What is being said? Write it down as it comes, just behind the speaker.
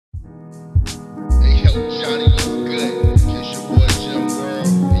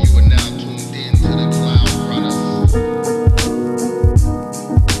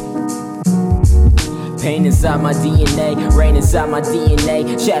Pain inside my DNA, rain inside my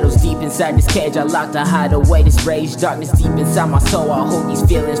DNA. Shadows deep inside this cage, I lock to hide away this rage. Darkness deep inside my soul, I hold these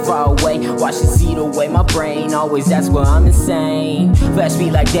feelings far away. Watch it eat away my brain, always that's where I'm insane. Flash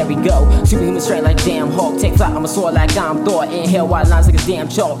beat like there we go, superhuman straight like damn Hulk. Take flight, I'ma soar like I'm Thor. Inhale white lines like a damn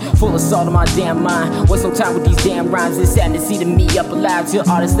chalk, full of salt in my damn mind. Waste no time with these damn rhymes, it's sadness eating me up alive. Till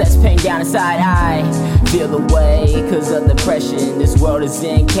all this less pain down inside, I feel away cause of depression. This world is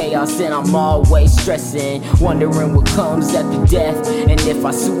in chaos and I'm always stressing, wondering what comes after death. And if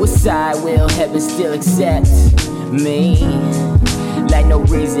I suicide, will heaven still accept me? Like no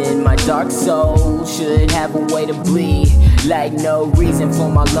reason my dark soul should have a way to bleed. Like no reason for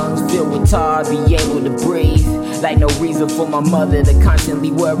my lungs filled with tar be able to breathe. Like no reason for my mother to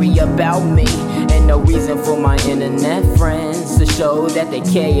constantly worry about me. And no reason for my internet friends to show that they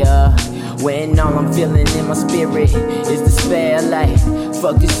care, when all I'm feeling in my spirit is despair. Like,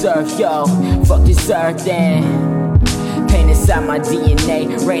 fuck this earth, yo, fuck this earth, and pain inside my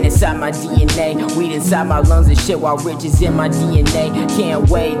DNA, rain inside my DNA. Weed inside my lungs and shit while riches in my DNA. Can't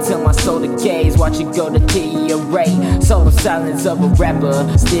wait till my soul decays, watch it go to deteriorate. Solo silence of a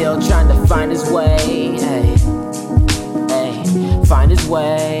rapper, still trying to find his way. Hey, hey, find his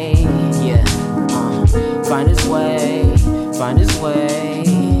way, yeah. Find his way, find his way.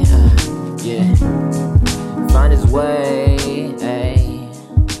 Yeah, find his way, ayy.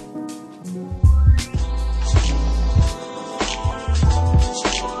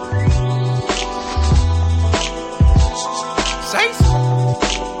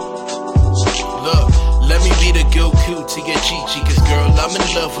 Look, let me be the Goku to your Chi-Chi, cause girl, I'm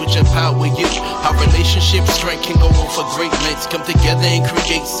in love with your power, you. Our relationship strength can go on for great lengths. Come together and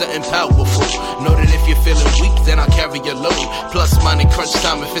create something powerful. Know that if you're feeling weak, then I'll carry your load. Plus mine in crunch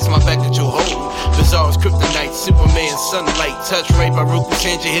time, if it's my back that you'll hold. Bizarre's kryptonite, Superman, sunlight. Touch right by Roku's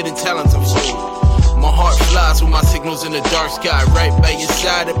hand, your hidden talents unfold. My heart flies with my signals in the dark sky. Right by your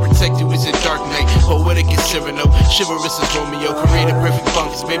side and protect you as a dark night. Poetic as Cyrano, chivalrous as Romeo. Create a perfect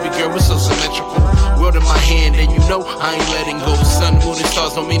bunkers, baby girl, we're so symmetrical. World in my hand and you know I ain't letting go. Sun, moon and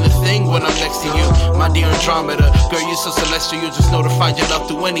stars don't mean a thing when I'm next to you. My dear Andromeda, girl you're so celestial. You just know to find your love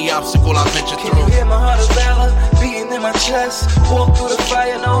through any obstacle I venture through. Can you hear my heart of valor beating in my chest? Walk through the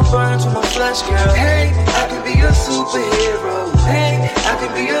fire, no burns on my flesh, girl. Hey, I can be a superhero. Hey, I can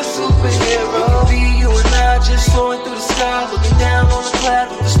be a superhero. Be you and I just soaring through the sky, looking down on the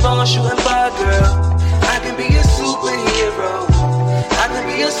cloud with the stars shooting by, girl. I can be a superhero. I can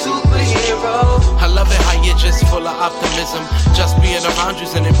be a superhero. I love it how you're just full of optimism. Just being around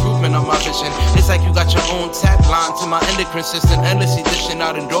you's an improvement on my vision. It's like you got your own tagline to my endocrine system. Endlessly dishing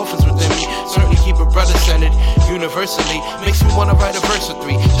out endorphins within me. Certainly keep a brother centered universally. Makes me wanna write a verse or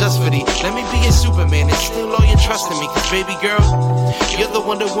three just for thee. Let me be a Superman and still all your trust in me. Cause baby girl, you're the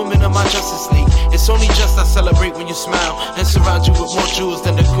Wonder Woman of my Justice League. It's only just I celebrate when you smile and surround you with more jewels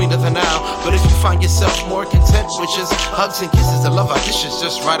than the Queen of the Nile. But if you find yourself more content with just hugs and kisses, the love I dish is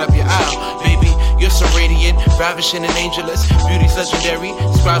just right up your aisle. Baby, you're so radiant, ravishing and angelous. Beauty's legendary,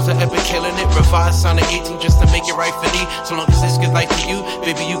 scribes are epic, killing it. Revised Sonic 18 just to make it right for thee. So long as this gives life to you,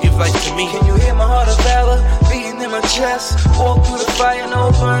 baby, you give life to me. Can you hear my heart of valor beating in my chest? Walk through the fire, no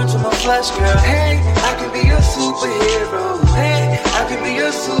burns on my flesh, girl. Hey, I can be a superhero. Hey, I can be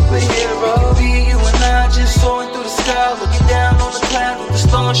a superhero. Be you and I just soaring through the sky, looking down on the cloud with the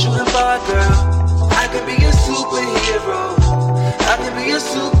stars shooting by, girl. I can be a superhero. I can be a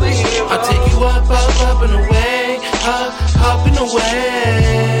superhero. I'll take you up, up, up and away. Up, up and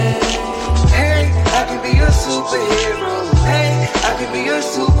away. Hey, I can be a superhero. Hey, I can be a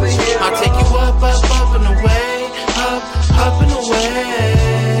superhero. I'll take you up, up, up and away. Up and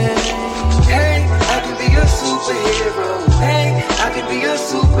away. Hey, I can be a superhero. Hey, I can be a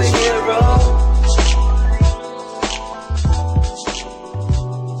superhero.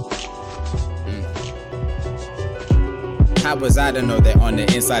 How was I to know that on the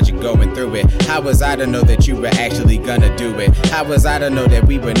inside you're going through it? How was I to know that you were actually gonna do it? How was I to know that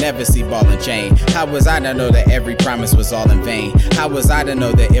we would never see ball and chain? How was I to know that every promise was all in vain? How was I to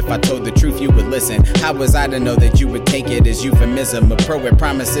know that if I told the truth you would listen? How was I to know that you would take it as euphemism? A pro with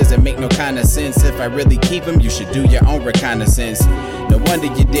promises that make no kind of sense. If I really keep them, you should do your own reconnaissance. No wonder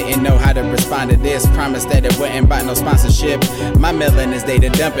you didn't know how to respond to this. Promise that it wouldn't buy no sponsorship. My melon is data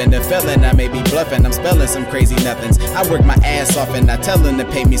dumping. The felon, I may be bluffing. I'm spelling some crazy nothings. I work my ass off and I tell them to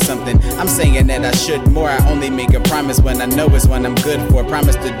pay me something. I'm saying that I should more. I only make a promise when I know it's what I'm good for.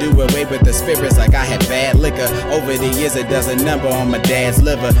 Promise to do away with the spirits like I had bad liquor. Over the years it does a number on my dad's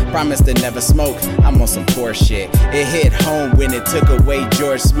liver. Promise to never smoke. I'm on some poor shit. It hit home when it took away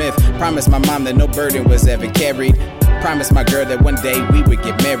George Smith. Promise my mom that no burden was ever carried. Promise my girl that one day we would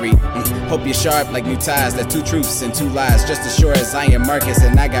get married. Hope you're sharp like new ties. That's two truths and two lies. Just as sure as I am Marcus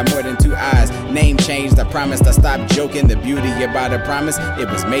and I got more than two eyes. Name changed, I promised I stopped joking. The beauty about a promise, it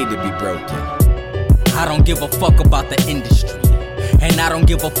was made to be broken. I don't give a fuck about the industry. And I don't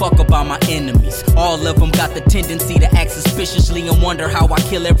give a fuck about my enemies. All of them got the tendency to act suspiciously and wonder how I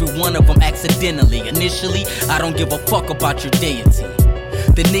kill every one of them accidentally. Initially, I don't give a fuck about your deity.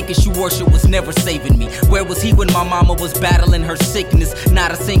 The niggas you worship was never saving me. Where was he when my mama was battling her sickness?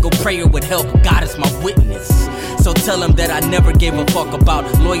 Not a single prayer would help, God is my witness. So tell him that I never gave a fuck about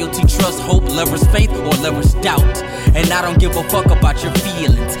loyalty, trust, hope, lover's faith, or lover's doubt. And I don't give a fuck about your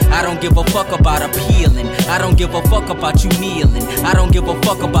feelings. I don't give a fuck about appealing. I don't give a fuck about you kneeling. I don't give a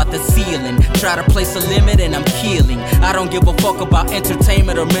fuck about the ceiling. Try to place a limit and I'm killing. I don't give a fuck about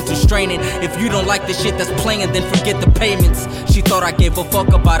entertainment or mental straining. If you don't like the shit that's playing, then forget the payments. She thought I gave a fuck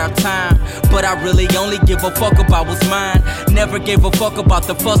about our time, but I really only give a fuck about what's mine. Never gave a fuck about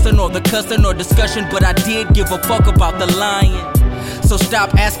the fussing or the cussing or discussion, but I did give a fuck about the lying. So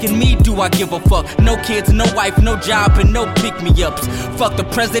stop asking me, do I give a fuck? No kids, no wife, no job, and no pick-me-ups. Fuck the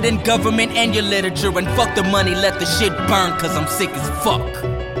president, government, and your literature. And fuck the money, let the shit burn, cause I'm sick as fuck.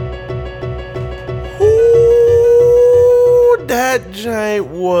 Ooh, that giant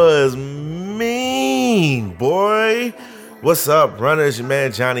was mean, boy. What's up, runners? Your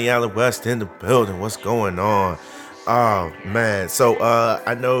man Johnny Allen West in the building. What's going on? Oh, man. So,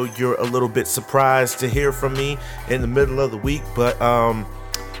 I know you're a little bit surprised to hear from me in the middle of the week, but,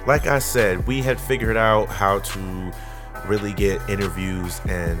 like I said, we had figured out how to really get interviews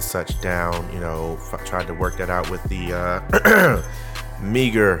and such down, tried to work that out with the,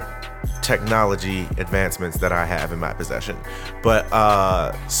 meager technology advancements that I have in my possession. But,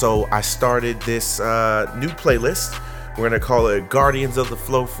 so I started this, new playlist. We're going to call it Guardians of the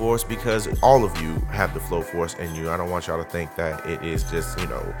Flow Force because all of you have the Flow Force in you. I don't want y'all to think that it is just,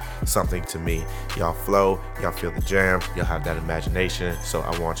 something to me. Y'all flow, y'all feel the jam, y'all have that imagination. So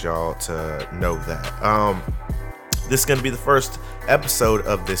I want y'all to know that. This is going to be the first episode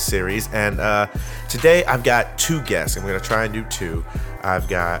of this series. And today I've got two guests. I'm going to try and do two. I've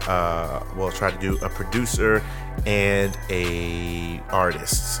got, try to do a producer and a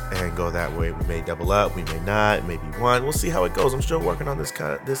artist and go that way. We may double up, we may not, maybe one. We'll see how it goes. I'm still working on this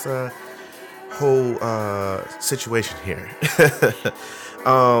whole situation here.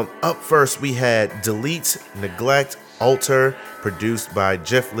 Up first, we had Delete, Neglect, Alter, produced by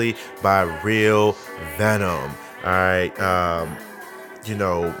Jiffly by Real Venom. All right.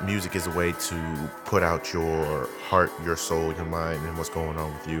 Music is a way to put out your heart, your soul, your mind, and what's going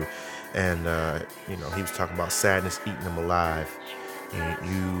on with you. And, he was talking about sadness eating him alive.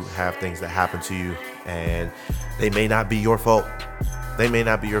 You have things that happen to you, and they may not be your fault. They may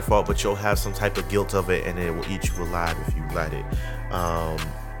not be your fault, but you'll have some type of guilt of it, and it will eat you alive if you let it.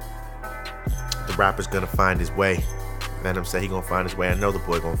 The rapper's gonna find his way. Venom said he gonna find his way. I know the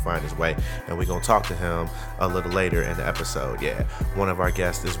boy gonna find his way, and we gonna talk to him a little later in the episode. Yeah, one of our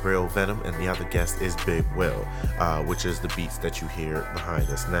guests is Real Venom, and the other guest is Big Will, which is the beats that you hear behind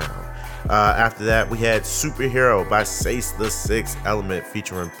us now. After that, we had Superhero by Sace the Sixth Element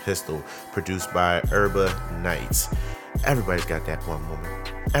featuring Pistol, produced by Herba Knights. Everybody's got that one woman.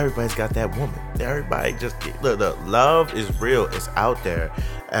 Everybody's got that woman. Everybody just look. Love is real. It's out there,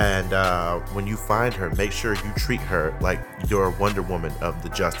 and when you find her, make sure you treat her like your Wonder Woman of the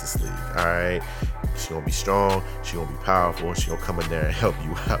Justice League. All right, she's gonna be strong. She's gonna be powerful. And she's gonna come in there and help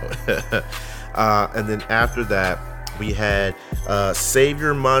you out. And then after that, we had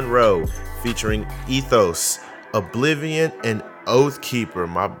Savior Monroe featuring Ethos, Oblivion, and Oathkeeper.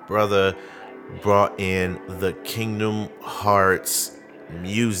 My brother brought in the Kingdom Hearts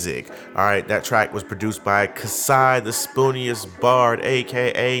music. All right, that track was produced by Kasai, the Spooniest Bard,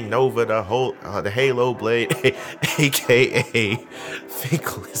 aka Nova, the Halo Blade, aka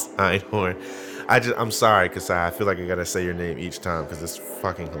Finkel's Einhorn. I'm sorry, Kasai. I feel like I gotta say your name each time because it's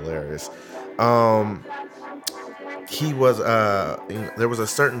fucking hilarious. He was there was a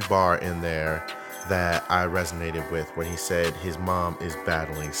certain bar in there that I resonated with when he said his mom is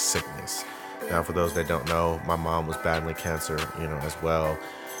battling sickness. Now, for those that don't know, my mom was battling cancer, as well.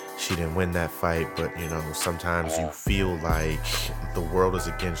 she didn't win that fight, but you know, sometimes you feel like the world is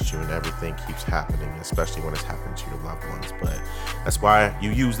against you and everything keeps happening, especially when it's happening to your loved ones. But that's why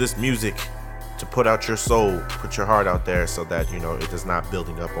you use this music to put out your soul, put your heart out there, so that, you know, it is not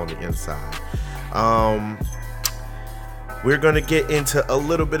building up on the inside. We're gonna get into a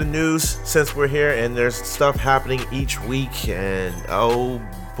little bit of news since we're here, and there's stuff happening each week, and oh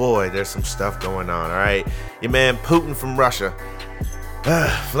boy, there's some stuff going on. All right, your man Putin from Russia,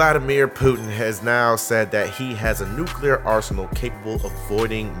 Vladimir Putin, has now said that he has a nuclear arsenal capable of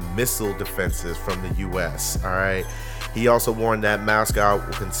avoiding missile defenses from the US. All right, he also warned that Moscow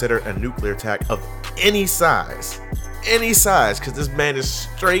will consider a nuclear attack of any size, because this man is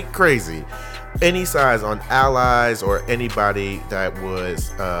straight crazy. Any size on allies or anybody that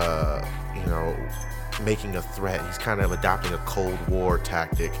was, making a threat. He's kind of adopting a Cold War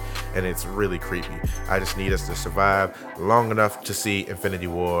tactic, and it's really creepy. I just need us to survive long enough to see Infinity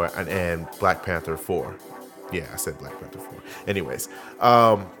War and Black Panther 4. Yeah, I said Black Panther 4. Anyways,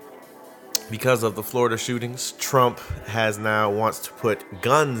 because of the Florida shootings, Trump wants to put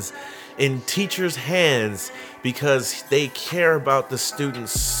guns in teachers' hands because they care about the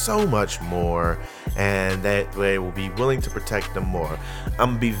students so much more, and that they will be willing to protect them more. I'm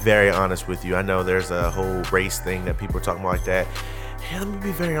gonna be very honest with you. I know there's a whole race thing that people are talking about like that. Hey, let me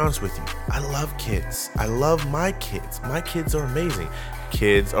be very honest with you. I love kids. I love my kids. My kids are amazing.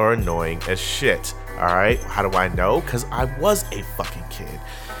 Kids are annoying as shit. All right. How do I know? Because I was a fucking kid.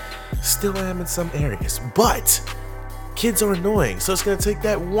 Still am in some areas, but kids are annoying. So it's going to take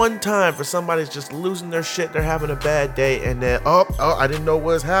that one time for somebody's just losing their shit. They're having a bad day, and then, I didn't know what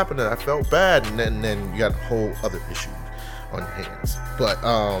was happening. I felt bad. And then you got a whole other issue on your hands. But,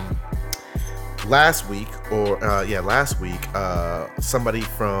 last week, somebody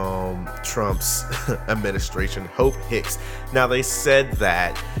from Trump's administration, Hope Hicks. Now, they said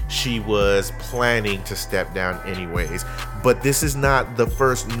that she was planning to step down anyways, but this is not the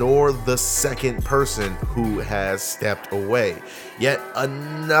first nor the second person who has stepped away. Yet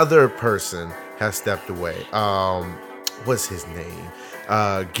another person has stepped away. What's his name?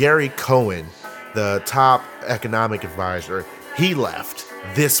 Gary Cohen, the top economic advisor. He left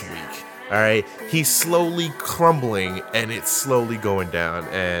this week. All right, he's slowly crumbling, and it's slowly going down.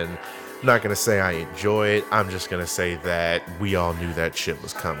 And I'm not gonna say I enjoy it. I'm just gonna say that we all knew that shit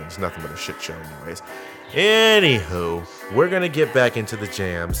was coming. It's nothing but a shit show, anyways. Anywho, we're gonna get back into the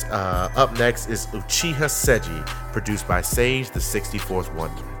jams. Up next is Uchiha Seiji, produced by Sage the 64th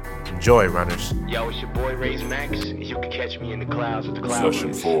Wonder. Enjoy, runners. Yo, it's your boy Raise Max. You can catch me in the clouds with the clouds.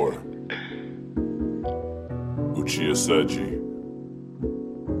 Session 4. Uchiha Seiji.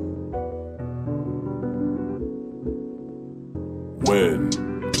 Win,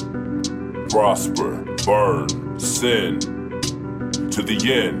 prosper, burn, sin. To the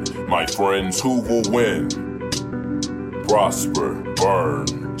end, my friends, who will win? Prosper,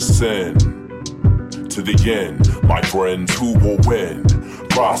 burn, sin. To the end, my friends, who will win?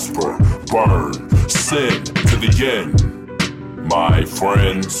 Prosper, burn, sin. To the end, my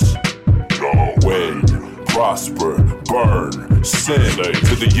friends, win. Prosper, burn, sin.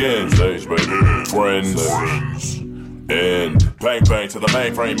 To the end, friends. And bang bang to the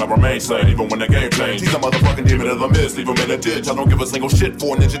mainframe, I remain sane even when the game changed. He's a motherfucking demon of the mist, leave him in a ditch. I don't give a single shit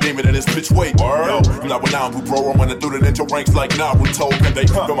for a ninja demon in his bitch. Wait, no, I'm not renowned, bro. I'm running through the ninja ranks like Naruto. Can they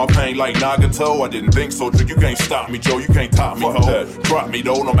feel my pain like Nagato? I didn't think so, Trick. You can't stop me, Joe. You can't top me, ho. Drop me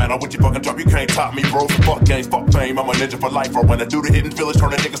though, no matter what you fucking drop, you can't top me, bro. So fuck games, fuck fame. I'm a ninja for life. I when I do the hidden village, turn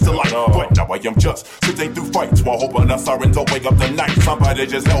the niggas to life. But now I am just sitting through fights while hoping that sirens don't wake up the night. Somebody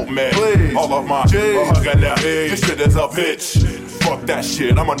just help me. Please. All of my hugging now. This shit is a bitch. Fuck that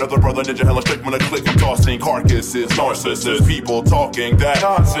shit, I'm another brother ninja, hella straight when I click. I'm tossing carcasses, narcissists, people talking that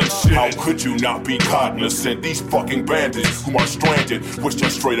nonsense shit. How could you not be cognizant? These fucking bandits who are stranded wish to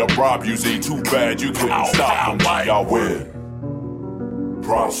straight up rob you. See, too bad you couldn't stop them. Y'all win,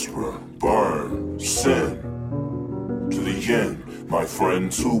 prosper, burn, sin. To the end, my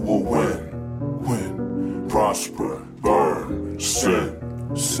friends, who will win? Win, prosper, burn, sin.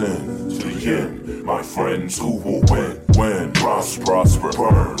 Sin to the end, my friends, who will win? Win, prosper,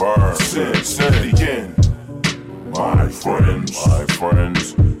 burn, sin to the end, my friends,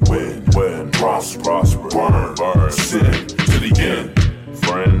 win, prosper, burn, sin to the end,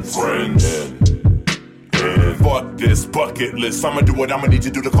 friends, and fuck this bucket list. I'ma do what I'ma need to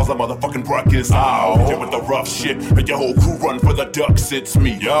do to cause a motherfucking ruckus. I'll hit with the rough shit. Make your whole crew run for the ducks. It's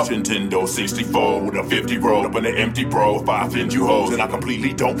me, Nintendo 64 with a 50 roll up in the empty bro. If I offend you hoes, and I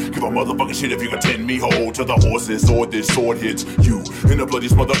completely don't give a motherfucking shit if you contend me hold to the horses or this sword hits you in the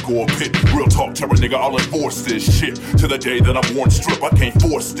bloodiest mother gore pit. Real talk, terror nigga, I'll enforce this shit to the day that I'm worn strip. I can't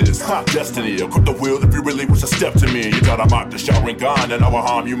force this. Destiny, equip the wheel if you really wish to step to me. You gotta mock the showering gun and I will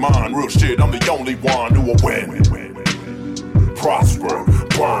harm you mine. Real shit, I'm the only one who will win. Prosper,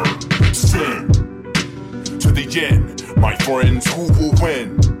 burn, sin to the end. My friends, who will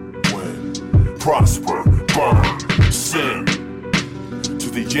win? Prosper, burn, sin to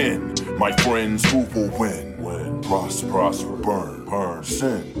the end. My friends, who will win? Prosper, burn,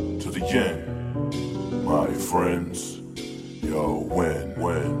 sin to the end. My friends, yo, win,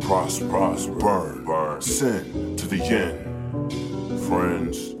 prosper, burn, sin to the end.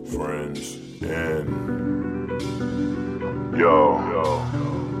 Friends, and yo,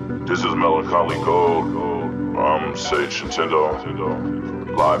 this is Melancholy Gold. I'm Sage Nintendo,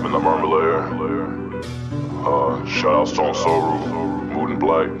 live in the Murmur Lair. Shout out Stone Soru, Mood and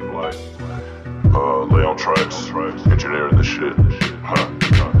Blight, Leon Tracks, engineering this shit.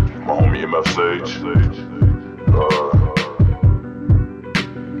 My homie MF Sage.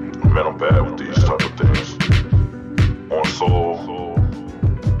 Man, I'm bad with these type of things. On Soul,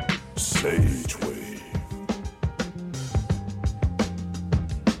 Sage Wave.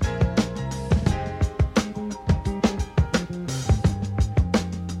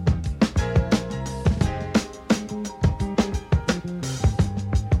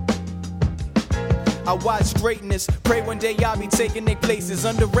 I watch greatness, pray one day I'll be taking their places.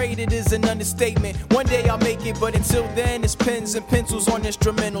 Underrated is an understatement. One day I'll make it, but until then it's pens and pencils on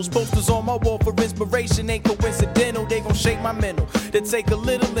instrumentals. Posters on my wall for inspiration ain't coincidental. They gon' shake my mental to take a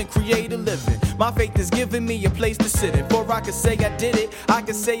little and create a living. My faith is giving me a place to sit in. Before I can say I did it, I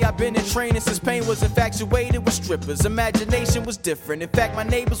can say I've been in training since pain was infatuated with strippers. Imagination was different. In fact, my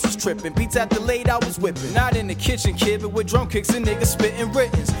neighbors was tripping. Beats after late I was whipping. Not in the kitchen, kid, but with drum kicks and niggas spitting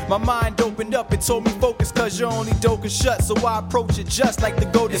writtens. My mind opened up and told me focus, cause you're only dope and shut. So I approach it just like the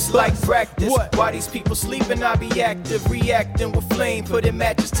golden It's like practice. What? Why these people sleeping, I be active, reacting with flame, putting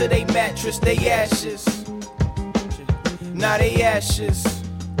matches to they mattress, they ashes. Now they ashes.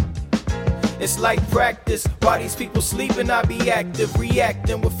 It's like practice. Why these people sleeping, I be active,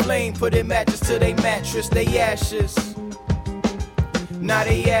 reacting with flame, putting matches to they mattress, they ashes. Now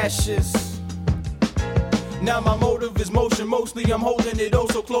they ashes. Now my motive is motion, mostly I'm holding it oh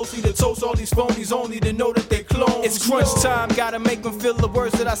so closely to toast all these phonies only to know that they clones. It's crunch time, gotta make them feel the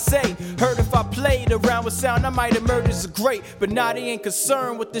words that I say. Heard if I played around with sound, I might emerge as a great. But now they ain't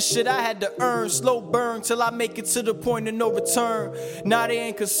concerned with the shit I had to earn. Slow burn till I make it to the point of no return. Now they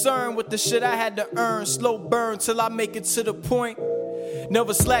ain't concerned with the shit I had to earn. Slow burn till I make it to the point.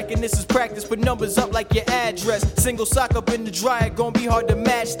 Never slacking, this is practice. Put numbers up like your address. Single sock up in the dryer, gon' be hard to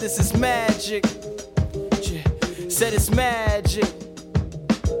match. This is magic. Said it's magic.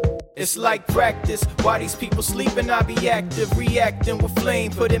 It's like practice. Why these people sleeping, I be active, reacting with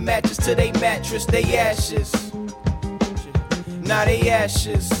flame, putting matches to they mattress, they ashes. Now they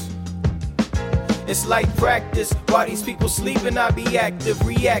ashes. It's like practice. Why these people sleeping, I be active,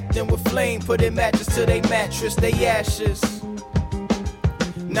 reacting with flame, putting matches to they mattress, they ashes.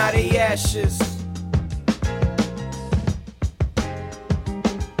 Now they ashes.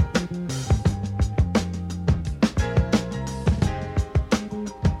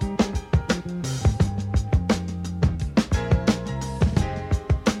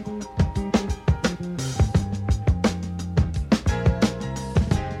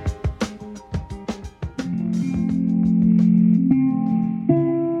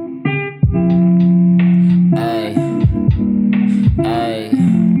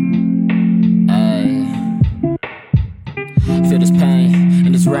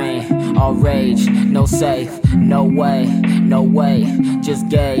 No safe, no way, just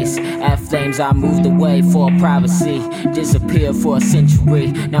gaze at flames. I moved away for privacy, disappeared for a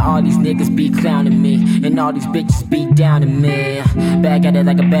century. Now all these niggas be clowning me, and all these bitches be down to me. Back at it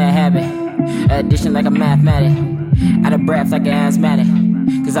like a bad habit, addiction like a mathematic, out of breath like an asthmatic,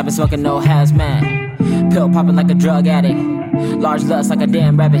 cause I've been smoking no hazmat. Pill popping like a drug addict, large lust like a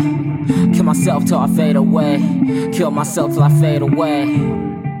damn rabbit. Kill myself till I fade away, kill myself till I fade away.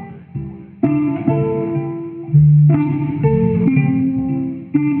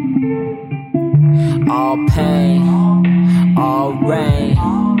 All pain, all rain,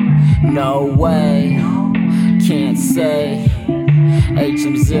 no way, can't say.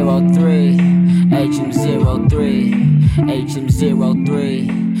 HM03, HM03, HM03,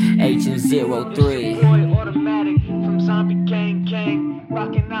 HM03. zombie gang gang,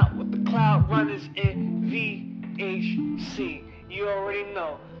 rocking out with the cloud runners in VHC. You already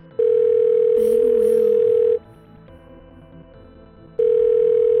know.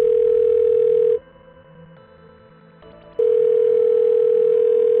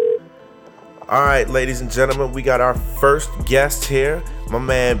 All right, ladies and gentlemen, we got our first guest here, my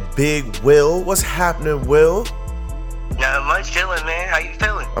man Big Will. What's happening, Will? Not much, chilling, man. How you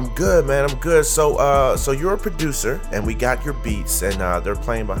feeling? I'm good, man. I'm good. So you're a producer, and we got your beats, and they're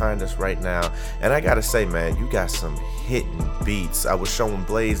playing behind us right now. And I gotta say, man, you got some hitting beats. I was showing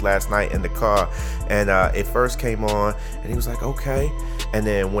Blaze last night in the car, and it first came on, and he was like, okay. And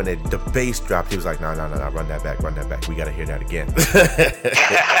then when the bass dropped, he was like, no, run that back. We gotta hear that again.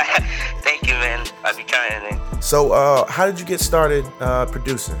 Thank you, man. I'll be trying, man. So, how did you get started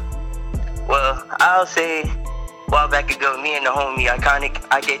producing? Well, I'll say, a while back ago, me and the homie Iconic,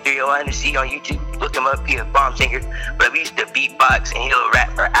 IK3ONC on YouTube, look him up, he a bomb singer, but we used to beatbox and he'll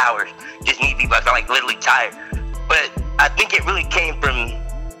rap for hours. Just me beatbox, I'm like literally tired. But I think it really came from,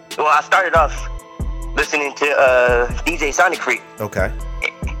 well, I started off listening to DJ Sonic Freak. Okay.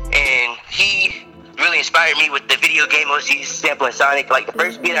 And he really inspired me with the video game OCs sampling Sonic. Like the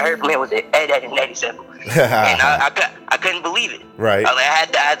first beat I heard from him was an Ed and Eddie sample. And I couldn't believe it. Right. I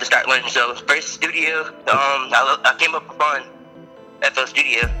had to start learning. So first studio, I came up on FL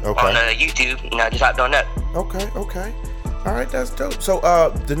Studio on YouTube, and I just hopped on that. Okay. All right, that's dope. So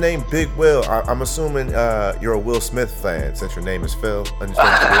the name Big Will, I'm assuming you're a Will Smith fan since your name is Phil.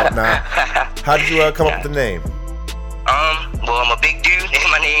 How did you come up with the name? Well, I'm a big dude,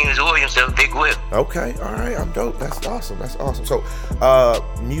 and my name is William, so Big Will. Okay, all right, I'm dope. That's awesome. So,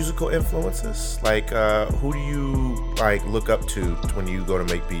 musical influences, like, who do you like look up to when you go to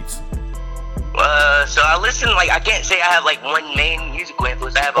make beats? So I listen. Like, I can't say I have like one main musical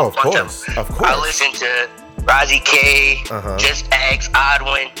influence. I have a bunch of them. Of course. I listen to Rozzy K, Just X, Odd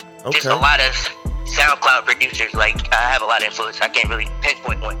One, just a lot of SoundCloud producers. Like, I have a lot of influence. I can't really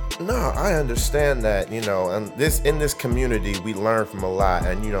pinpoint one. No, I understand that, and in this community we learn from a lot,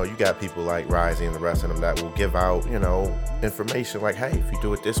 and you got people like Rozzy and the rest of them that will give out, information like, hey, if you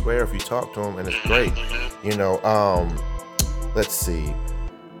do it this way, or if you talk to them, and it's great. Let's see.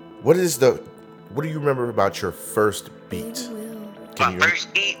 What do you remember about your first beat?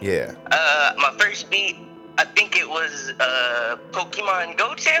 First beat? Yeah. My first beat, I think it was Pokemon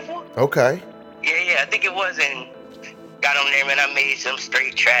Go sample. Okay. Yeah, I think it was, and got on there, man. I made some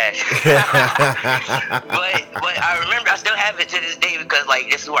straight trash. but I remember, I still have it to this day because, like,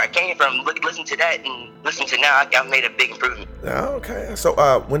 this is where I came from. Listen to that and listen to now, I've made a big improvement. Okay. So,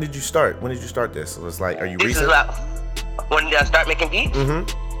 when did you start? When did you start this? It was like, are you recent? When did I start making beats?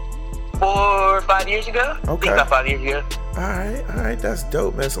 4 or 5 years ago. Okay. I think about 5 years ago. All right, that's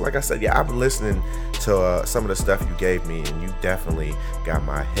dope, man. So like I said, I've been listening to some of the stuff you gave me, and you definitely got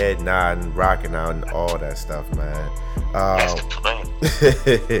my head nodding, rocking out, and all that stuff, man. That's the plan.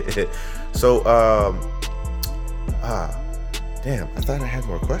 So, damn, I thought I had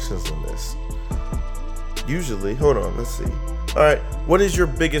more questions than this. Usually, hold on, let's see. All right, what is your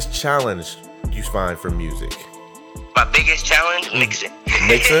biggest challenge you find for music? My biggest challenge? Mixing.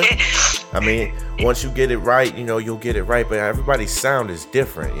 Mixing? I mean, once you get it right, you'll get it right, but everybody's sound is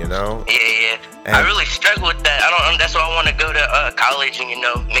different, Yeah. And I really struggle with that. That's why I want to go to college and,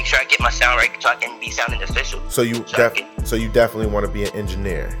 make sure I get my sound right so I can be sounding official. So you definitely want to be an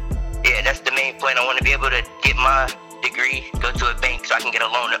engineer? Yeah, that's the main plan. I want to be able to get my degree, go to a bank so I can get a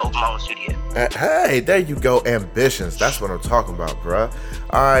loan and open my own studio. Hey, there you go. Ambitions. That's what I'm talking about, bruh.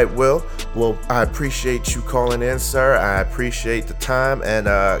 All right, Will. Well, I appreciate you calling in, sir. I appreciate the time, and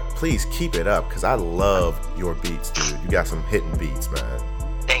please keep it up because I love your beats, dude. You got some hitting beats, man.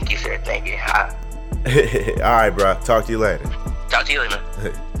 Thank you, sir. Thank you. All right, bruh. Talk to you later. Talk to you later,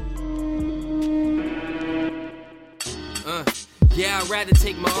 man. Yeah, I'd rather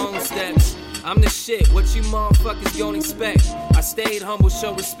take my own steps. I'm the shit, what you motherfuckers gon' expect? I stayed humble,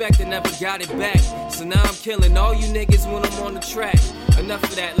 show respect, and never got it back. So now I'm killing all you niggas when I'm on the track. Enough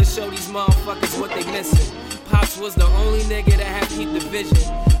of that, let's show these motherfuckers what they missing. Pops was the only nigga that had keep the vision.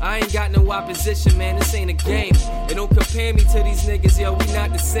 I ain't got no opposition, man, this ain't a game. And don't compare me to these niggas, yo, we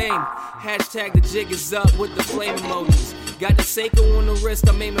not the same. Hashtag the jig is up with the flame emojis. Got the Seiko on the wrist,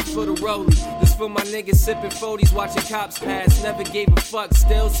 I'm aiming for the rollie. This for my niggas sipping 40s, watching cops pass. Never gave a fuck,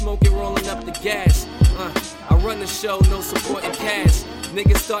 still smoking, rolling up the gas. I run the show, no supporting cast.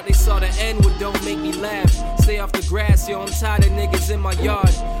 Niggas thought they saw the end, well don't make me laugh. Stay off the grass, yo, I'm tired of niggas in my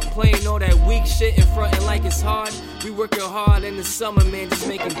yard. Playing all that weak shit and frontin' like it's hard. We working hard in the summer, man, just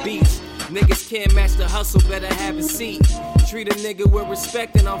making beats. Niggas can't match the hustle, better have a seat. Treat a nigga with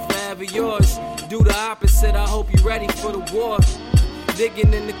respect and I'm forever yours. do the opposite, I hope you ready for the war.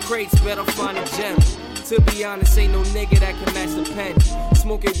 Digging in the crates, bet I'll find a gem. To be honest, ain't no nigga that can match the pen.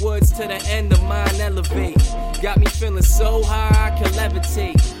 Smoking woods to the end of mine elevate. Got me feeling so high I can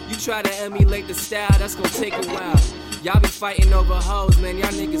levitate. You try to emulate the style, that's gonna take a while. Y'all be fighting over hoes, man, y'all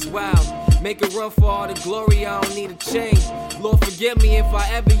niggas wild. Make a run for all the glory, I don't need a chain. Lord forgive me if I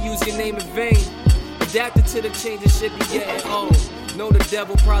ever use your name in vain. Adapted to the changes, shit be getting old. Know the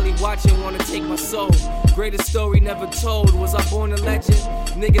devil probably watching, wanna take my soul. Greatest story never told, was I born a legend?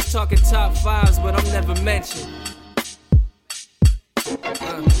 Niggas talking top fives, but I'm never mentioned.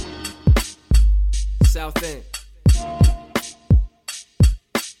 South End.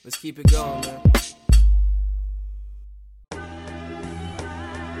 Let's keep it going, man.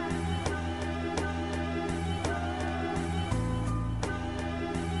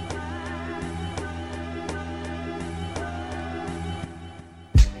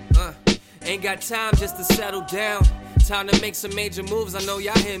 Ain't got time just to settle down. Time to make some major moves, I know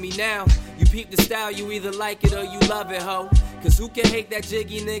y'all hear me now. You peep the style, you either like it or you love it, ho. Cause who can hate that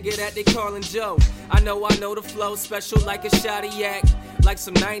jiggy nigga that they callin' Joe? I know the flow, special like a shot of yak. Like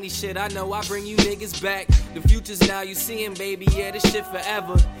some 90s shit, I know I bring you niggas back. The future's now, you see him, baby, yeah, this shit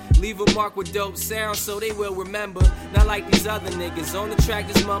forever. Leave a mark with dope sound so they will remember. Not like these other niggas on the track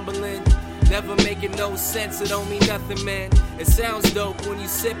just mumbling. Never making no sense, it don't mean nothing, man. It sounds dope when you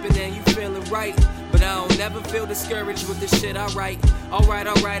sippin' and you feelin' right. But I don't never feel discouraged with the shit I write. Alright,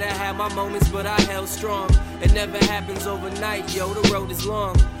 I had my moments, but I held strong. It never happens overnight, yo, the road is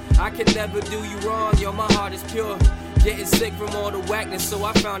long. I can never do you wrong, yo, my heart is pure. Getting sick from all the whackness, so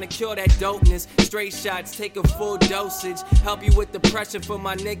I found a cure that dopeness. Straight shots, take a full dosage. Help you with depression for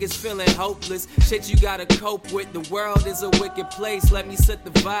my niggas feeling hopeless. Shit you gotta cope with, the world is a wicked place. Let me set the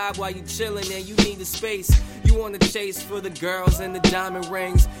vibe while you chillin' and you need a space. You wanna chase for the girls and the diamond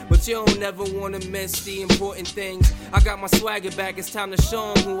rings, but you don't never wanna miss the important things. I got my swagger back, it's time to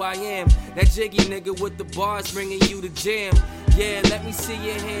show 'em who I am. That jiggy nigga with the bars bringing you the jam. Yeah, let me see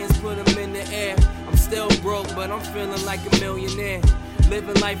your hands, put 'em in the air. I'm still broke, but I'm feeling like a millionaire.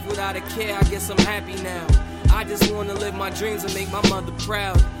 Living life without a care, I guess I'm happy now. I just wanna live my dreams and make my mother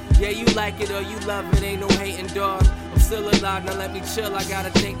proud. Yeah, you like it or you love it, ain't no hating, dog. I'm still alive, now let me chill, I gotta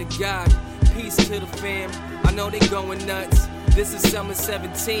thank the God. Peace to the fam, I know they going nuts. This is summer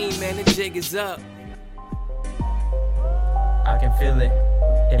 17, man, the jig is up. I can feel it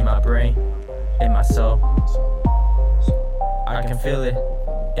in my brain, in my soul. I can feel it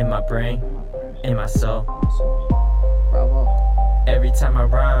in my brain, in my soul. Every time I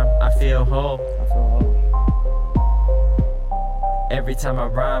rhyme, I feel whole. Every time I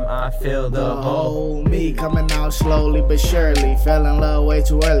rhyme, I feel the whole me coming out slowly but surely. Fell in love way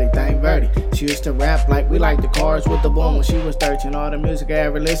too early, thank Verdi. She used to rap like we like the cars with the boom. When she was 13, all the music I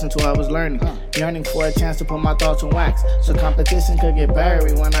ever listened to, I was learning. Yearning for a chance to put my thoughts on wax, so competition could get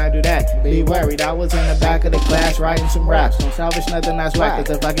buried when I do that. Be worried, I was in the back of the class writing some raps. Don't salvage nothing that's whack,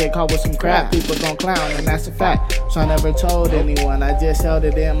 cause if I get caught with some crap, people gon' clown, and that's a fact. So I never told anyone, I just held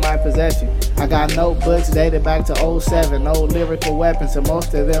it in my possession. I got notebooks dated back to 07, old lyrical weapons, and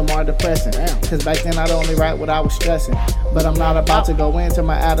most of them are depressing. Cause back then I'd only write what I was stressing. But I'm not about to go into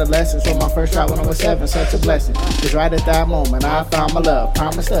my adolescence. So my first rap when I was 7, such a blessing. Cause right at that moment I found my love.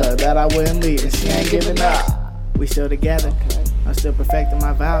 Promised her that I wouldn't leave, and she ain't giving up. We still together. I'm still perfecting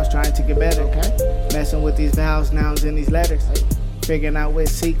my vows, trying to get better. Messing with these vowels, nouns, and these letters. Figuring out which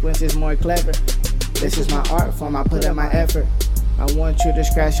sequence is more clever. This is my art form, I put in my effort. I want you to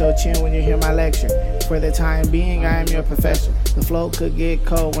scratch your chin when you hear my lecture. For the time being, I am your professor. The flow could get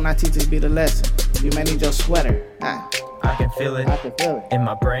cold when I teach this beat a lesson. You may need your sweater. I can feel it, in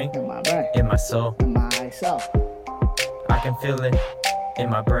my brain, in my soul. I can feel it in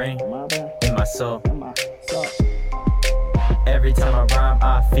my brain, in my soul. Every time I rhyme,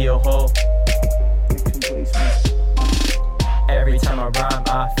 I feel whole. Every time I rhyme,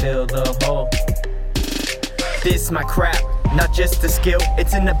 I feel the whole. This my crap, not just a skill,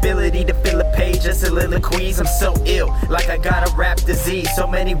 it's an ability to fill a page, a soliloquies. I'm so ill, like I got a rap disease. So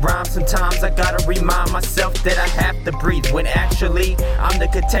many rhymes, sometimes I gotta remind myself that I have to breathe, when actually I'm the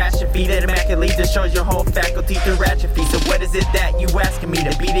catastrophe that immaculately destroys your whole faculty through atrophy. So what is it that you asking me?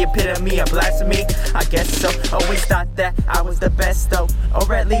 To be the epitome of blasphemy? I guess so. Always thought that I was the best though,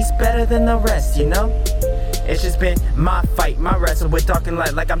 or at least better than the rest, you know? It's just been my fight, my wrestle with talking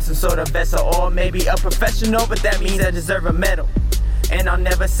like I'm some sort of vessel, or maybe a professional, but that means I deserve a medal. And I'll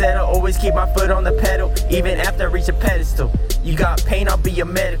never settle, always keep my foot on the pedal, even after I reach a pedestal. You got pain, I'll be your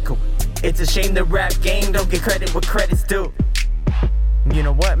medical. It's a shame the rap game don't get credit where credit's due. You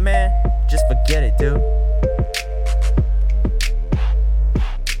know what, man? Just forget it, dude.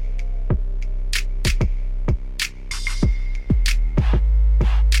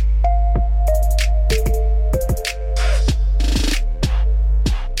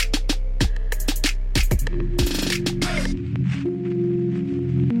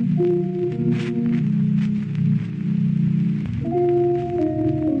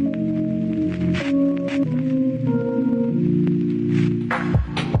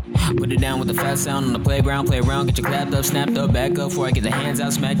 the fast sound on the playground. Play around, get you clapped up, snapped up, back up before I get the hands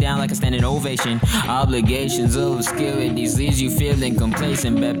out, smack down like a standing ovation. Obligations of skillities leaves you feeling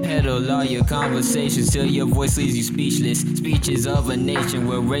complacent. Backpedal all your conversations till your voice leaves you speechless. Speeches of a nation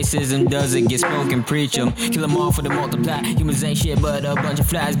where racism doesn't get spoken, preach 'em. Kill 'em all for the multiply. Humans ain't shit but a bunch of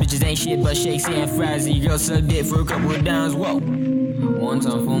flies. Bitches ain't shit but shakes and fries. And your girl sucked dick for a couple of dimes, whoa. One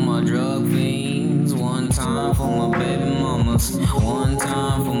time for my drug fiends, one time for my baby mamas, one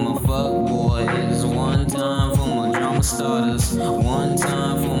time for my fuck boys, one time for my drama starters, one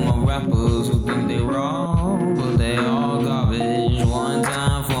time for my rappers who think they wrong, but they all garbage, one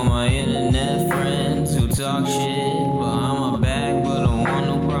time for my internet friends who talk shit behind my back but don't want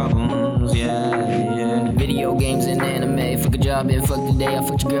no problems, yeah. Video games and anime, fuck a job and fuck the day. I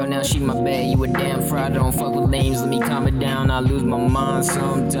fucked your girl, now she my bae. You a damn fraud, don't fuck with lames. Let me calm it down, I lose my mind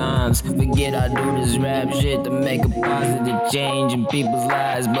sometimes. Forget I do this rap shit to make a positive change in people's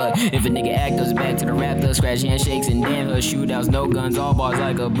lives. But if a nigga act us back to the raptor, scratch handshakes and damn her shootouts. No guns, all bars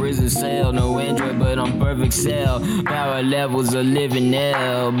like a prison cell. No Android, but I'm perfect cell. Power levels of living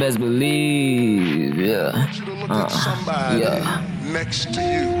hell, best believe, yeah. I want you to look at somebody next to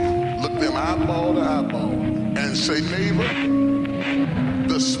you. Look them eyeball to eyeball and say, neighbor,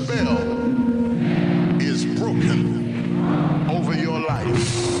 the spell is broken over your life.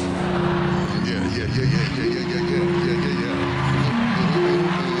 Yeah.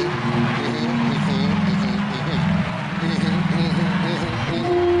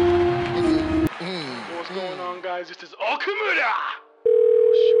 What's going on, guys? This is Okamura!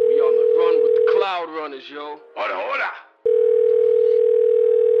 Oh, shit, we on the run with the Cloud Runners, yo. Hola.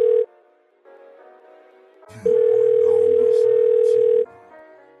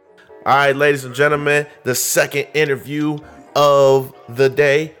 All right, ladies and gentlemen, the second interview of the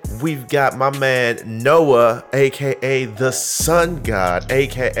day. We've got my man Noah, aka the Sun God,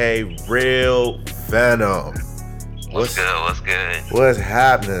 aka Real Venom. What's good? What's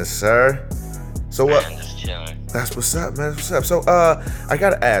happening, sir? So what? Man, just chilling. That's what's up, man. That's what's up. So, I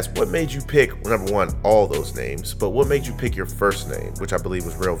gotta ask, what made you pick, number one, all those names, but what made you pick your first name, which I believe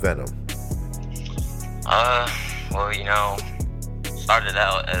was Real Venom? Well, you know, started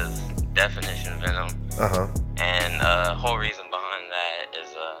out as Definition Venom. And whole reason behind that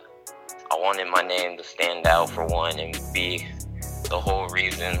is I wanted my name to stand out for one, and be the whole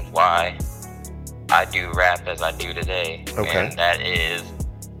reason why I do rap as I do today. Okay. And that is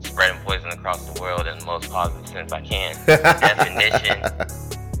spreading poison across the world in the most positive sense I can.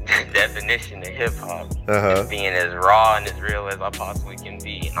 Definition of hip hop is being as raw and as real as I possibly can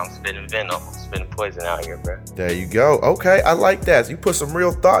be. And I'm spitting venom, I'm spitting poison out here, bro. There you go. Okay, I like that. You put some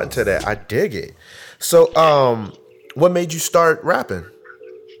real thought into that. I dig it. So, what made you start rapping?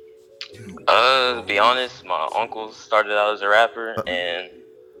 To be honest, my uncle started out as a rapper and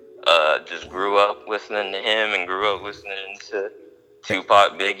just grew up listening to him and grew up listening to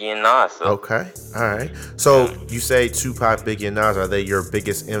Tupac, Biggie, and Nas. So. Okay, all right. So you say Tupac, Biggie, and Nas, are they your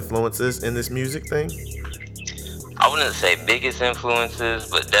biggest influences in this music thing? I wouldn't say biggest influences,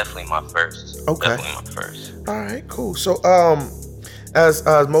 but definitely my first. Okay. Definitely my first. All right, cool. So, as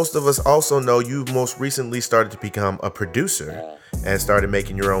most of us also know, you most recently started to become a producer and started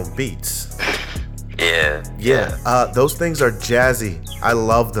making your own beats. Yeah. Those things are jazzy. I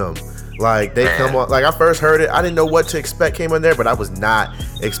love them. Like, they come on, like, I first heard it, I didn't know what to expect came on there, but I was not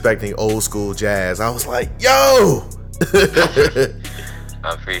expecting old school jazz. I was like, yo!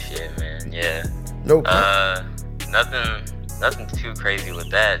 I appreciate it, man. Yeah. No. Nothing too crazy with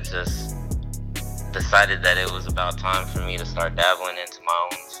that. Just decided that it was about time for me to start dabbling into my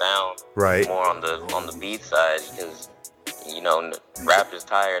own sound. Right. More on the beat side, because, you know, rappers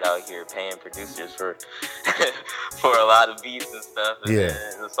tired out here paying producers for for a lot of beats and stuff, and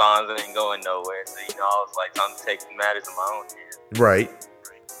the songs ain't going nowhere. So, you know, I was like, time to take the matters in my own hands. Right.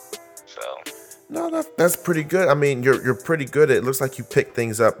 So. No, that's pretty good. I mean, you're pretty good. It looks like you pick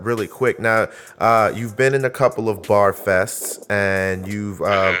things up really quick. Now, you've been in a couple of bar fests, and you've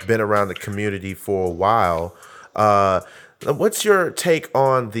been around the community for a while. What's your take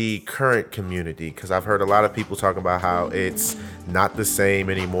on the current community? Because I've heard a lot of people talk about how it's not the same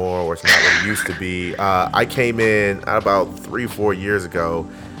anymore, or it's not what it used to be. I came in about 3-4 years ago,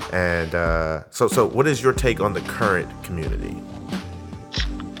 and so what is your take on the current community?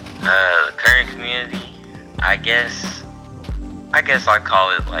 The current community, I guess I'd call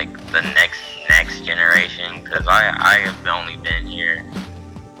it like the next generation, because I have only been here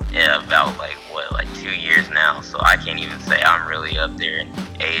about like 2 years now, so I can't even say I'm really up there in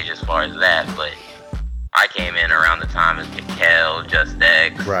age as far as that, but I came in around the time of Kel, Just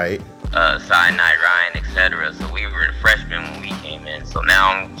X, right, Cyanide Ryan, etc. etc. So we were freshmen when we came in. So now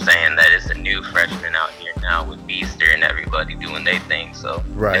I'm saying that it's a new freshman out here now with Beaster and everybody doing their thing. So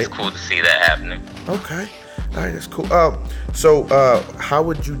it's cool to see that happening. Okay. All right, that's cool. So how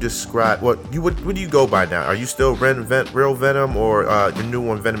would you describe what do you go by now? Are you still Real Venom, or the new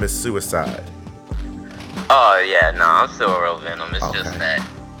one, Venomous Suicide? Oh yeah, no, I'm still Real Venom. It's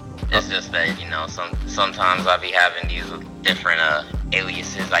just that you know, sometimes I be having these different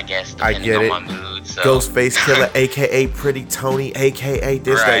aliases, I guess, depending on my mood. So. Face Killer, aka Pretty Tony, aka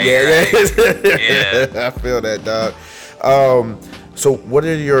this, right, yeah. I feel that, dog. So what do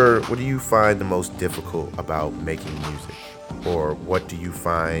you find the most difficult about making music, or what do you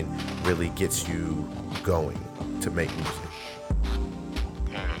find really gets you going to make music?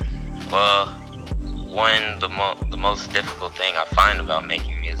 Well, the most difficult thing I find about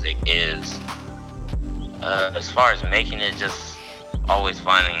making music is, as far as making it, just always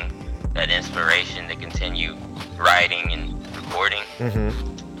finding that inspiration to continue writing and recording.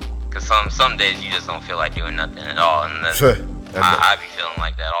 Because some days you just don't feel like doing nothing at all, and I be feeling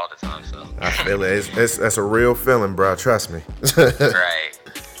like that all the time. So I feel it. That's a real feeling, bro. Trust me. Right.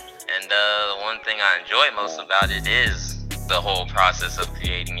 And the one thing I enjoy most about it is the whole process of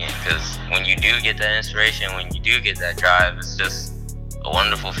creating it, because when you do get that inspiration, when you do get that drive, it's just a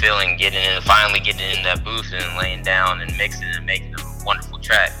wonderful feeling finally getting in that booth and laying down and mixing and making a wonderful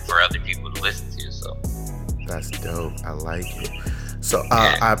track for other people to listen to. So that's dope. I like it. So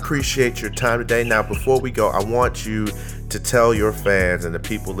I appreciate your time today. Now, before we go, I want you to tell your fans and the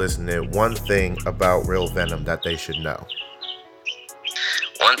people listening one thing about Real Venom that they should know.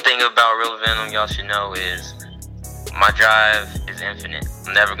 One thing about Real Venom y'all should know is my drive is infinite.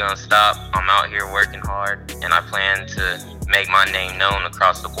 I'm never gonna stop. I'm out here working hard, and I plan to make my name known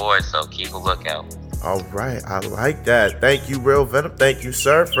across the board, so keep a lookout. All right, I like that. Thank you, Real Venom. Thank you,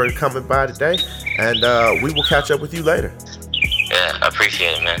 sir, for coming by today, and we will catch up with you later. Yeah, I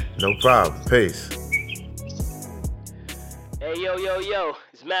appreciate it, man. No problem. Peace. Hey, yo,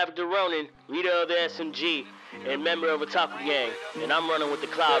 it's Maverick the Ronin, leader of the SMG, and member of a Taco Gang, and I'm running with the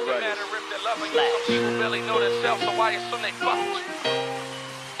Cloud Runners. Slash. People really know themselves, so why assume they fuck with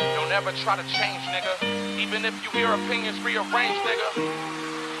you? Don't ever try to change, nigga. Even if you hear opinions rearranged, nigga.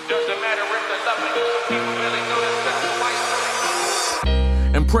 Doesn't matter if they're loving you, some people really know themselves, so why assume they fuck with you?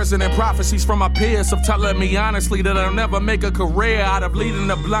 Imprisoning prophecies from my peers of telling me honestly that I'll never make a career out of leading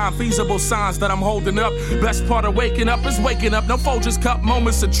the blind. Feasible signs that I'm holding up. Best part of waking up is waking up. No Folgers Cup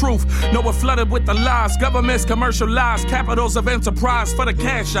moments of truth. No, we're flooded with the lies. Governments commercialize capitals of enterprise for the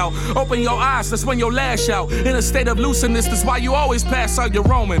cash out. Open your eyes, that's when you'll lash out. In a state of looseness, that's why you always pass out your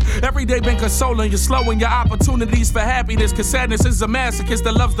roaming. Every day been consoling, you're slowing your opportunities for happiness. Cause sadness is a masochist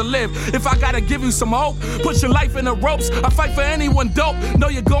that loves to live. If I gotta give you some hope, put your life in the ropes. I fight for anyone dope. Know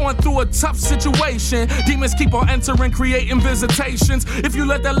you're going through a tough situation. Demons keep on entering, creating visitations. If you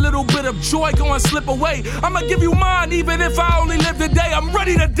let that little bit of joy go and slip away, I'ma give you mine even if I only live today. I'm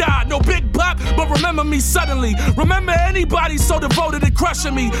ready to die, no big pop, but remember me suddenly. Remember anybody so devoted to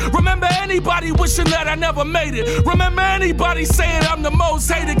crushing me. Remember anybody wishing that I never made it. Remember anybody saying I'm the most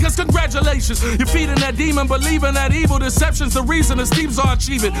hated. Cause congratulations, you're feeding that demon, believing that evil deception's the reason the schemes are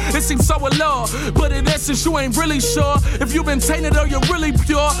achieving. It seems so alone, but in essence you ain't really sure if you've been tainted or you're really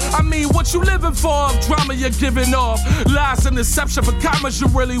pure. I mean, what you living for? Drama you're giving off. Lies and deception for commas you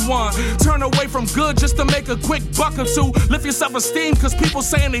really want. Turn away from good just to make a quick buck or two. Lift your self-esteem cause people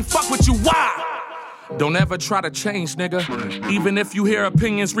saying they fuck with you. Why? Don't ever try to change, nigga. Even if you hear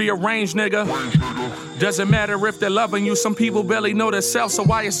opinions rearranged, nigga. Doesn't matter if they're loving you. Some people barely know themselves, so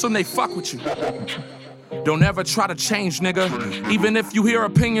why assume they fuck with you? Don't ever try to change, nigga. Even if you hear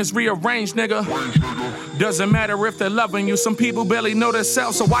opinions rearranged, nigga. Doesn't matter if they're loving you. Some people barely know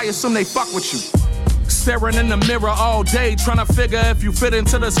themselves, so why assume they fuck with you? Staring in the mirror all day, trying to figure if you fit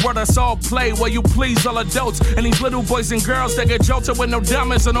into this world that's all play, where you please all adults and these little boys and girls that get jolted with no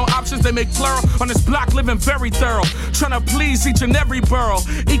diamonds and no options. They make plural on this block, living very thorough, trying to please each and every borough,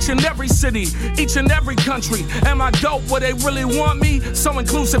 each and every city, each and every country. Am I dope where they really want me? So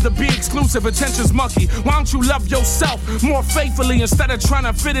inclusive to be exclusive, attention's monkey. Why don't you love yourself more faithfully instead of trying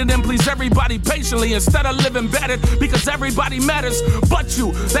to fit it in, please everybody patiently, instead of living battered because everybody matters but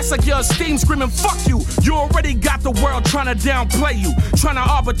you. That's like your esteem screaming fuck you. You already got the world trying to downplay you, trying to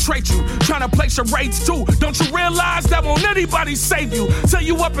arbitrate you, trying to place your rates too. Don't you realize that won't anybody save you? Tell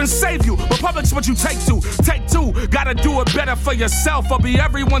you up and save you. Republic's what you take to. Take two. Gotta do it better for yourself or be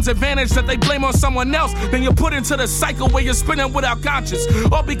everyone's advantage that they blame on someone else. Then you're put into the cycle where you're spinning without conscience.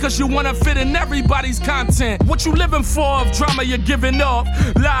 All because you wanna fit in everybody's content. What you living for of drama you're giving off?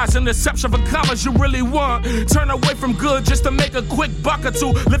 Lies and deception for commas you really want. Turn away from good just to make a quick buck or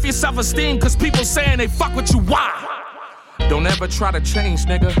two. Lift your self-esteem cause people say saying they fuck with you, why? Don't ever try to change,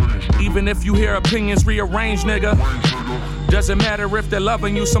 nigga. Even if you hear opinions rearranged, nigga. Doesn't matter if they're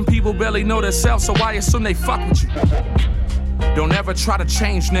loving you. Some people barely know themselves, so why assume they fuck with you? Don't ever try to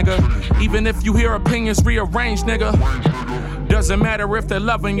change, nigga. Even if you hear opinions rearranged, nigga. Doesn't matter if they're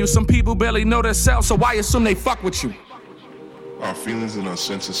loving you. Some people barely know themselves, so why assume they fuck with you? Our feelings and our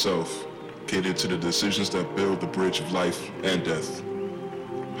sense of self cater to the decisions that build the bridge of life and death.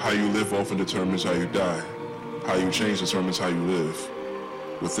 How you live often determines how you die. How you change determines how you live.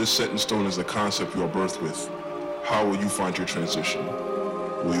 With this set in stone as the concept you are birthed with, how will you find your transition?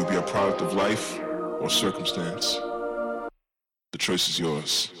 Will you be a product of life or circumstance? The choice is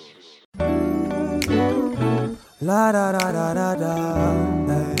yours. La da da da da da,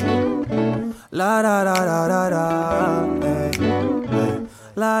 hey. La da da da da da, hey.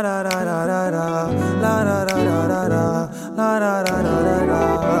 La da da da da da, la da da da da da, la da da da da da,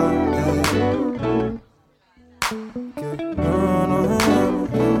 hey.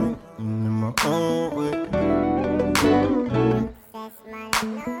 In my own way.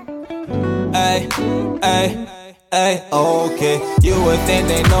 Hey, hey. Ay, okay, you would think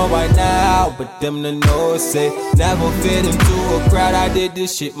they know by now, but them to know say never fit into a crowd. I did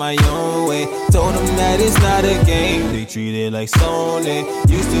this shit my own way. Told them that it's not a game. They treat it like Sony.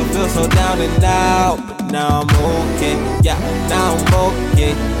 Used to feel so down and out, but now I'm okay. Yeah, now I'm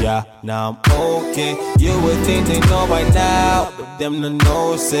okay. Yeah, now I'm okay. You would think they know by now, but them to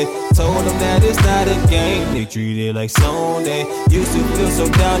know say told them that it's not a game. They treat it like Sony. Used to feel so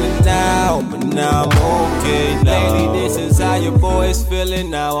down and out, but now I'm okay. Lately, this is how your boy's feeling.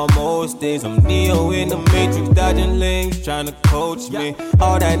 Now I'm most days. I'm Neo in the Matrix, dodging lanes, trying to coach me.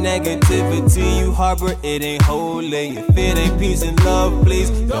 All that negativity you harbor, it ain't holy. If it ain't peace and love, please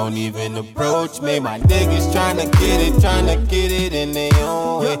don't even approach me. My niggas trying to get it in their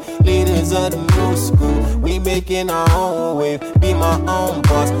own way. Leaders of the new school, we making our own wave. Be my own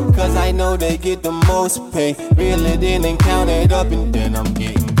boss, cause I know they get the most pay. Reel it in and count it up, and then I'm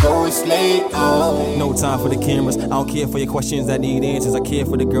getting ghost late. Oh, no time for the cameras. I don't care for your questions, I need answers. I care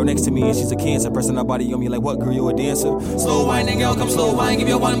for the girl next to me, and she's a cancer. Pressing her body on me like, what girl, you a dancer? Slow whining, girl, come slow wine. Give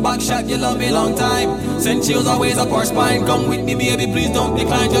you one back shot, you love me long time. Send chills always up our spine. Come with me, baby, please don't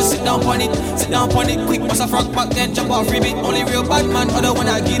decline. Just sit down on it, quick. Bust a frog back, then jump off ribbit. Only real bad man, other one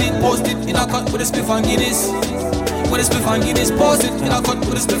I get it. Post it in a cut with a spliff and Guinness. With a spliff and Guinness, post it in a cut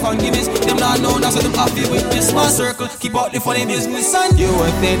with a spliff and Guinness. Them not know, that's what them happy with this small circle. Keep out the funny business, son. You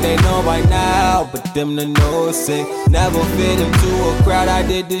would think they know by now, but them to know say never fit into a crowd. I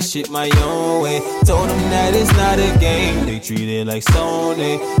did this shit my own way. Told them that it's not a game. They treat it like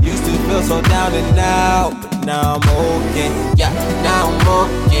Sony. Used to feel so down and out, but now I'm okay. Yeah, now I'm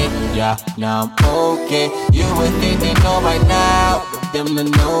okay. Yeah, now I'm okay. You would think they know by now, but them to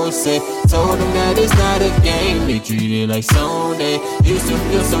know say told them that it's not a game. They treat it like Sony. Used to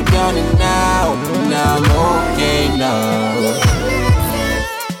feel so down and out, but now I'm okay now.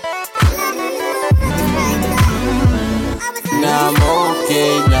 Now I'm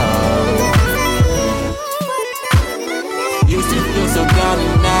okay now. Used to feel so down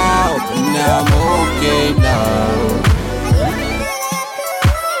and out, but now I'm okay now.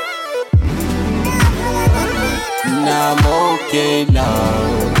 Now I'm okay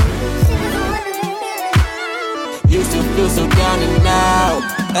now. Used to feel so down and out.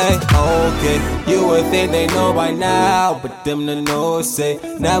 Hey, okay, you would think they know by now, but them to know say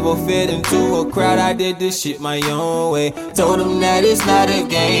never fit into a crowd. I did this shit my own way. Told them that it's not a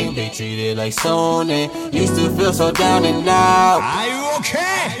game. They treat it like Sony. Used to feel so down and out. Are you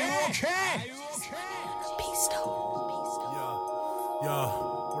okay? Yo,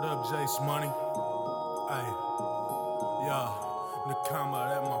 what up, Jace Money? Hey, yo, Nakama,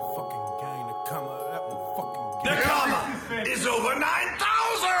 that my fucking gang. Nakama, that my fucking gang. Nakama is over 9,000.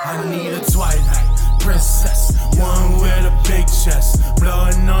 I need a Twilight princess, one with a big chest,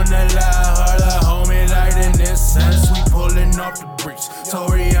 blowing on the loud, her hold me like an incense. We pulling off the bricks,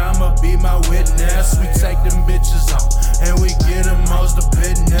 Tori, I'ma be my witness. We take them bitches out, and we get them most the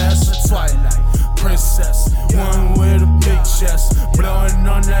business. A Twilight princess, one with a big chest, blowing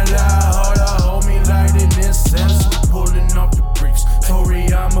on the loud, her hold me like an incense. We pulling off the bricks, Tori,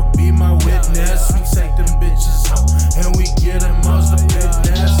 I'ma be my witness. We take them bitches out, and we get them most the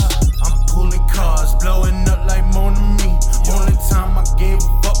business. I'm pulling cars, blowing up like Mona Me. Only time I gave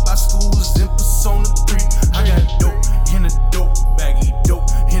a fuck by school was in Persona 3. I got dope in the dope baggy, dope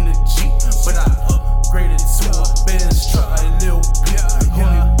in the Jeep, but I upgraded to a Benz truck like Lil P.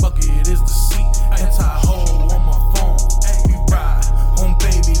 Only bucket is the seat, anti-hole on my phone. We ride home,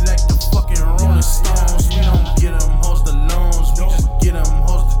 baby, like the fucking Rolling Stones. We don't get them hoes the loans, we just get them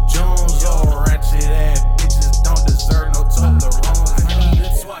hoes the Jones. Yo, ratchet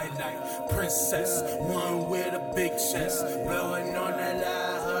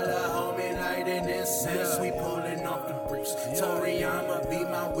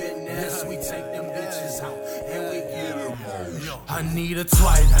my witness. We take them bitches out and we get them home. I need a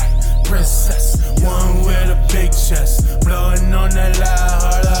Twilight princess, one with a big chest, blowing on that loud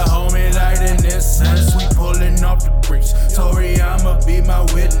heart, a homie like an incense. We pulling off the bricks, Tori, I'ma be my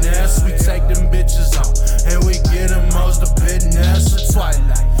witness. We take them bitches out and we get them most the business. A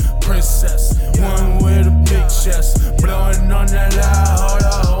Twilight princess, one with a big chest, blowing on that loud heart,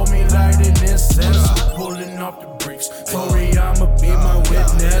 a homie like an incense. We pulling off the bricks, Tori, I'ma be my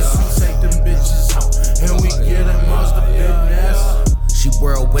witness. We take them bitches out and we get them most the business. She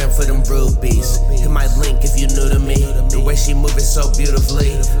whirlwind for them rubies. Hit my link if you new to me. The way she moving so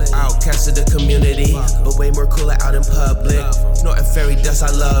beautifully. Outcast of the community, but way more cooler out in public. Snorting fairy dust,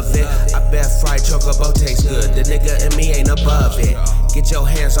 I love it. I bet fried chocobo tastes good. The nigga in me ain't above it. Get your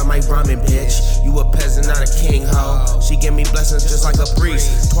hands on my ramen, bitch. You a peasant, not a king, ho. She give me blessings just like a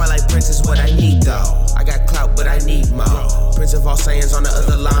priest. Twilight Prince is what I need, though. I got clout, but I need more. Prince of all sayings on the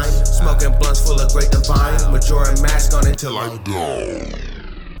other line. Smoking blunts full of great divine. Majora mask on until I die.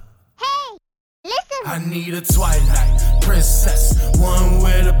 I need a Twilight princess, one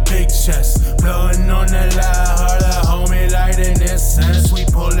with a big chest, blowing on that loud heart, a homie like an incense. We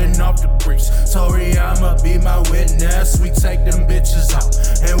pulling off the bricks, Tori, I'ma be my witness. We take them bitches out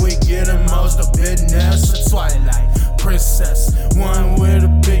and we get them most the business. A Twilight princess, one with a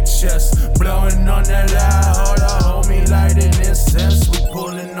big chest, blowing on that loud heart, a homie like an incense. We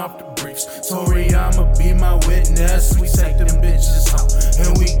pulling off the bricks, Tori, I'ma be my witness. We take them bitches out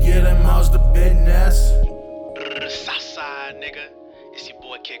and we get them most the business. Southside, nigga. It's your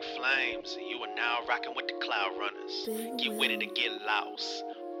boy Kick Flames, and you are now rocking with the Cloud Runners. Get with it and get lost,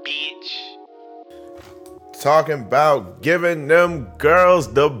 bitch. Talking about giving them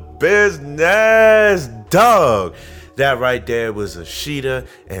girls the business, dog. That right there was Ashita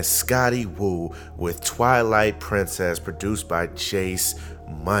and Scotty Wu with Twilight Princess, produced by Jace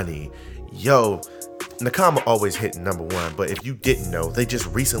Money. Yo, Nakama always hitting #1, but if you didn't know, they just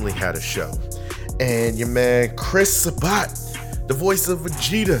recently had a show. And your man Chris Sabat, the voice of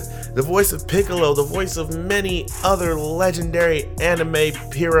Vegeta, the voice of Piccolo, the voice of many other legendary anime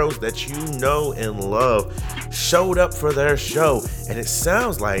heroes that you know and love, showed up for their show. And it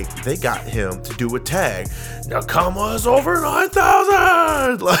sounds like they got him to do a tag. Nakama is over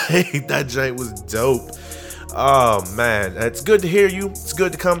 9,000! Like, that joint was dope. Oh man, it's good to hear you. It's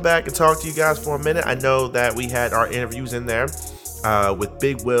good to come back and talk to you guys for a minute. I know that we had our interviews in there with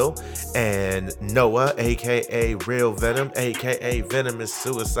Big Will and Noah, aka Real Venom, aka Venomous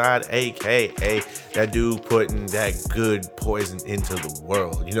Suicide, aka that dude putting that good poison into the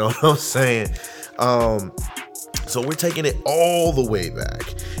world. You know what I'm saying? So we're taking it all the way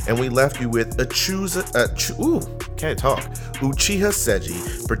back, and we left you with Uchiha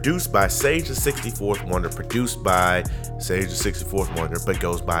Seiji, produced by Sage the 64th Wonder, produced by Sage the 64th Wonder, but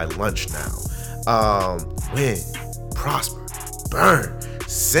goes by Lunch now. Win, prosper, burn,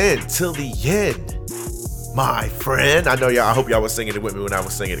 sin till the end, my friend. I know y'all, I hope y'all was singing it with me when I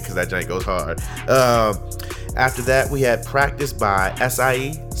was singing it, because that jank goes hard. After that, we had Practice by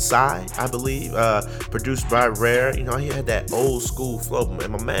Sai, I believe, produced by Rare. You know, he had that old school flow, and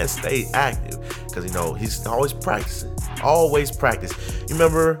my man stayed active because, you know, he's always practicing. Always practice. You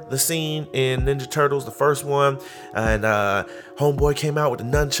remember the scene in Ninja Turtles, the first one, and homeboy came out with the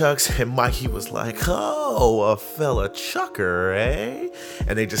nunchucks, and Mikey was like, "Oh, a fella chucker, eh?"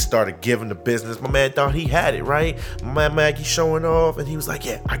 And they just started giving the business. My man thought he had it, right? My man Mikey showing off, and he was like,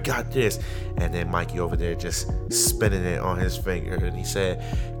 "Yeah, I got this." And then Mikey over there just spinning it on his finger, and he said,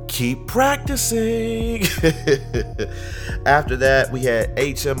 "Keep practicing." After that, we had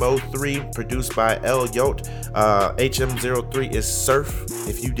HM03, produced by El Yote. HM03 is Surf,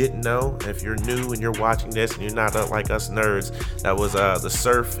 if you didn't know. If you're new and you're watching this and you're not like us nerds, that was the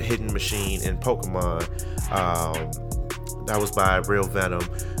Surf hidden machine in Pokemon. That was by Real Venom.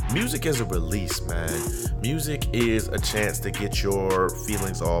 Music is a release, man. Music is a chance to get your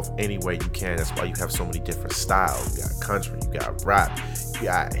feelings off any way you can. That's why you have so many different styles. You got country, you got rap, you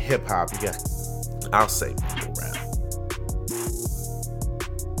got hip hop, you got, I'll say mumble rap.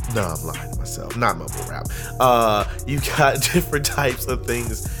 No, I'm lying to myself. Not mumble rap. You got different types of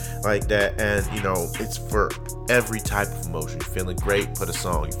things like that, and you know, it's for every type of emotion. You're feeling great, put a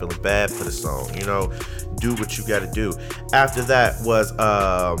song. You're feeling bad, put a song. You know, do what you gotta do. After that was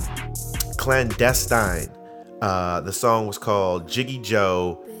Clandestine. The song was called Jiggy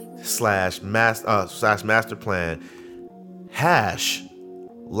Joe / Master Plan #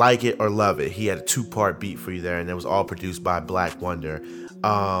 Like It or Love It. He had a 2-part beat for you there, and it was all produced by Black Wonder.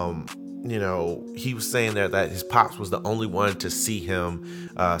 you know, he was saying that his pops was the only one to see him,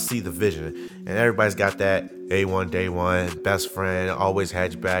 see the vision. And everybody's got that A1, day one, best friend, always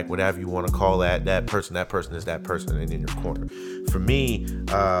had your back, whatever you want to call that person is that person and in your corner. For me,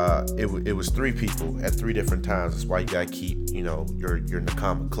 it was three people at three different times. That's why you gotta keep, you know, your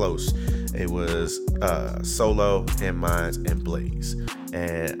nakama close. It was Solo, and Mines, and Blaze.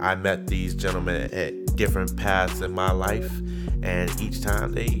 And I met these gentlemen at different paths in my life. And each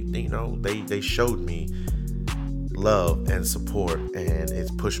time they showed me love and support, and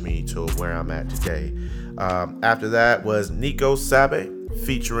it's pushed me to where I'm at today. After that was Nico Sabe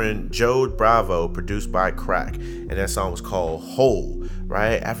featuring Joe Bravo, produced by Crack, and that song was called Whole.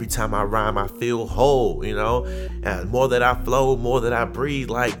 Right? Every time I rhyme, I feel whole, you know? And more that I flow, more that I breathe.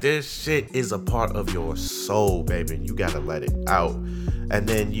 Like, this shit is a part of your soul, baby, and you gotta let it out. And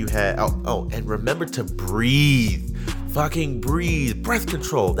then you had, and remember to breathe. Fucking breathe. Breath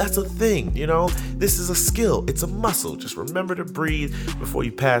control. That's a thing, you know? This is a skill. It's a muscle. Just remember to breathe before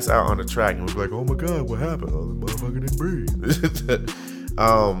you pass out on the track and be like, oh my God, what happened? Oh, the motherfucker didn't breathe.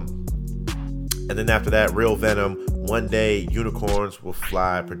 And then after that, Real Venom, One Day Unicorns Will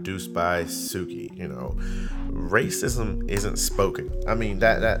Fly, produced by Suki. You know, racism isn't spoken. I mean,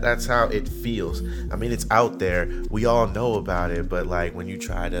 that's how it feels. I mean, it's out there. We all know about it, but like when you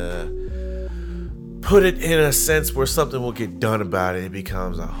try to put it in a sense where something will get done about it, it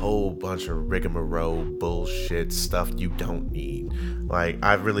becomes a whole bunch of rigmarole bullshit stuff you don't need. Like,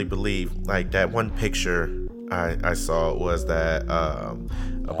 I really believe, like, that one picture I saw was that a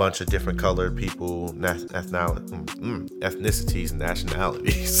bunch of different colored people, ethnicities and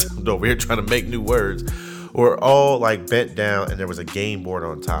nationalities, over here trying to make new words, were all like bent down, and there was a game board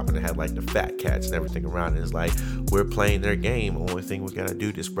on top, and it had like the fat cats and everything around it. It's like, we're playing their game. Only thing we gotta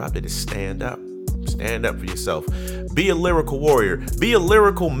do to disrupt it is stand up. Stand up for yourself. Be a lyrical warrior. Be a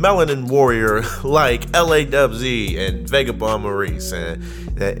lyrical melanin warrior like LAWZ and Vagabond Maurice, and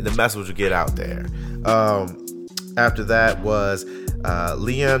the message will get out there. After that was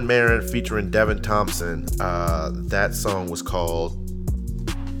Leon Marin featuring Devin Thompson. That song was called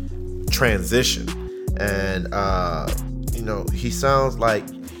Transition. And, you know, he sounds like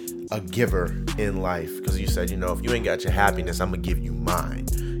a giver in life, because you said, you know, if you ain't got your happiness, I'm going to give you mine.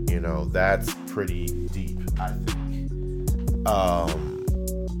 You know, that's pretty deep, I think.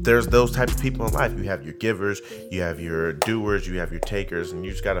 There's those type of people in life. You have your givers, you have your doers, you have your takers, and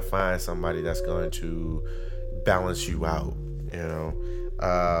you just got to find somebody that's going to balance you out, you know.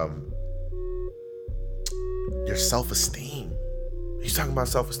 Your self-esteem. He's talking about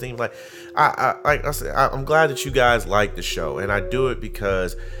self-esteem. Like I said, I'm glad that you guys like the show, and I do it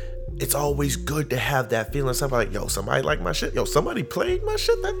because it's always good to have that feeling. Somebody like, yo, somebody like my shit. Yo, somebody played my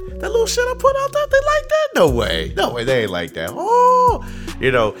shit. That little shit I put out there, they like that? No way, they ain't like that. Oh,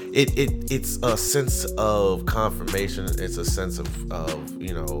 you know, it's a sense of confirmation. It's a sense of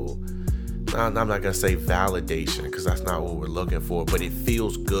you know, I'm not gonna say validation, because that's not what we're looking for, but it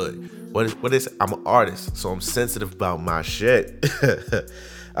feels good. What is I'm an artist, so I'm sensitive about my shit.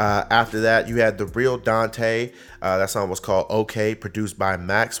 After that, you had The Real Dante. That song was called Okay, produced by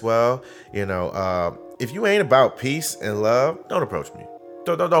Maxwell. You know, if you ain't about peace and love, don't approach me.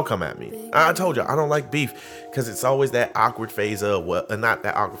 Don't come at me. I told you I don't like beef, because it's always that awkward phase of not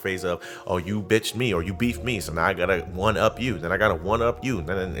that awkward phase of, oh, you bitched me or you beefed me, so now I gotta one up you, then I gotta one up you, and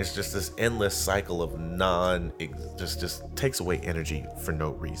then it's just this endless cycle of just takes away energy for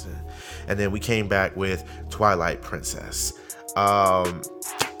no reason. And then we came back with Twilight Princess.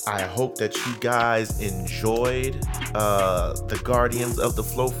 I hope that you guys enjoyed the Guardians of the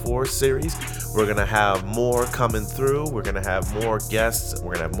Flow 4 series. We're going to have more coming through. We're going to have more guests.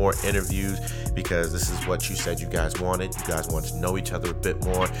 We're going to have more interviews, because this is what you said you guys wanted. You guys want to know each other a bit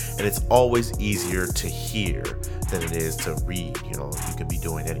more. And it's always easier to hear than it is to read. You know, you can be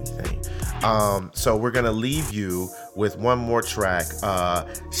doing anything. So we're going to leave you with one more track.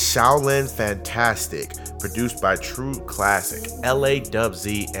 Shaolin Fantastic, produced by True Classic,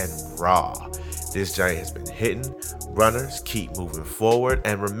 LAWZ, and Raw. This giant has been hitting. Runners, keep moving forward.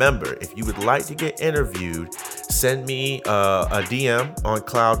 And remember, if you would like to get interviewed, send me a DM on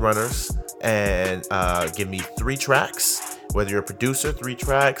Cloud Runners and give me 3 tracks. Whether you're a producer, 3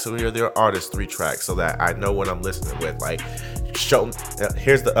 tracks, or you're the artist, 3 tracks, so that I know what I'm listening with. Like,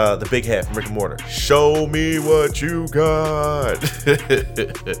 here's the big head from Rick and Morty. Show me what you got.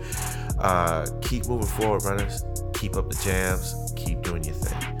 Keep moving forward, runners. Keep up the jams. Keep doing your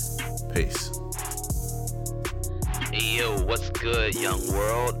thing. Peace. Hey, yo, what's good, young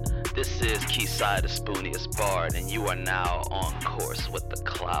world? This is Keyside the Spooniest Bard, and you are now on course with the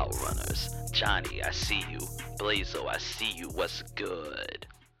Cloud Runners. Johnny, I see you. Blazo, I see you. What's good?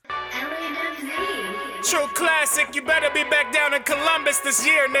 True classic, you better be back down in Columbus this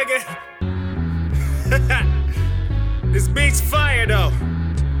year, nigga. This beat's fire though.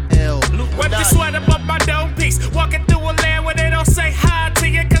 Wipe the sweat up off my dome piece. Walking through a land where they don't say hi to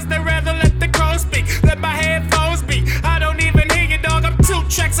you, cause they rather let the crows speak. Let my headphones beat. I don't even hear you, dog. I'm 2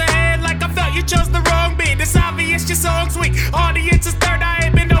 tracks ahead, like I felt you chose the wrong beat. It's obvious your song's weak. Audience is third. I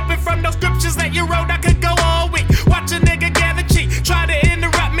ain't been open from those scriptures that you wrote. I could go all week. Watch a nigga gather cheat. Try to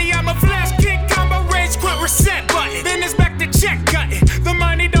interrupt me. I'm a flash kick combo rage quit reset button. Then it's back to check cutting. The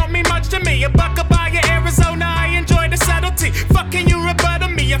money don't mean much to me. A buck a buy in Arizona. I enjoy the subtlety. Fucking you rebuttal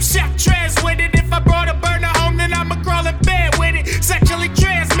me. I'm chef trans with it. If I brought a burner home, then I'ma crawl in bed with it. Sexually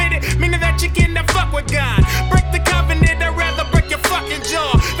transmitted, meaning that you cannot fuck with God. Break the covenant, I'd rather break your fucking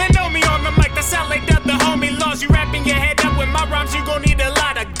jaw. They know me on the mic, that's how they done the homie laws. You wrapping your head up with my rhymes, you gon' need a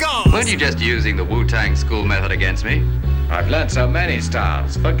lot of gauze. Weren't you just using the Wu-Tang school method against me? I've learned so many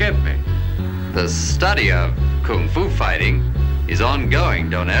styles, forgive me. The study of kung fu fighting is ongoing.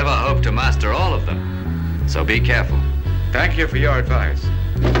 Don't ever hope to master all of them. So be careful. Thank you for your advice.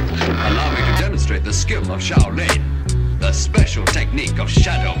 Allow me to demonstrate the skill of Shaolin, the special technique of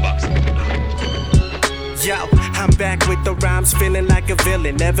shadow boxing. Yo, I'm back with the rhymes, feeling like a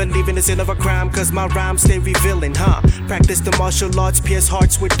villain. Never leaving the scene of a crime, cause my rhymes stay revealing, huh? Practice the martial arts, pierce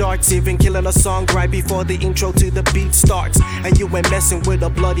hearts with darts. Even killing a song right before the intro to the beat starts. And you ain't messing with a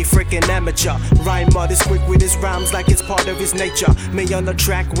bloody freaking amateur. Rhyme artist quick with his rhymes like it's part of his nature. Me on the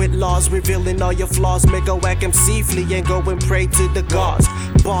track with laws, revealing all your flaws. Make a whack MC flee and go and pray to the gods.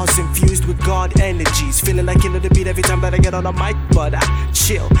 Bars infused with God energies. Feeling like killing the beat every time that I get on the mic. But I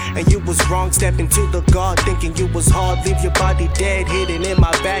chill, and you was wrong, stepping to the God. Thinking you was hard, leave your body dead, hidden in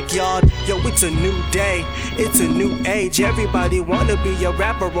my backyard. Yo, it's a new day, it's a new age. Everybody wanna be a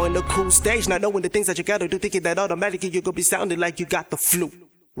rapper on the cool stage. Not knowing the things that you gotta do, thinking that automatically you're gonna be sounding like you got the flu.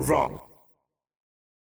 Wrong.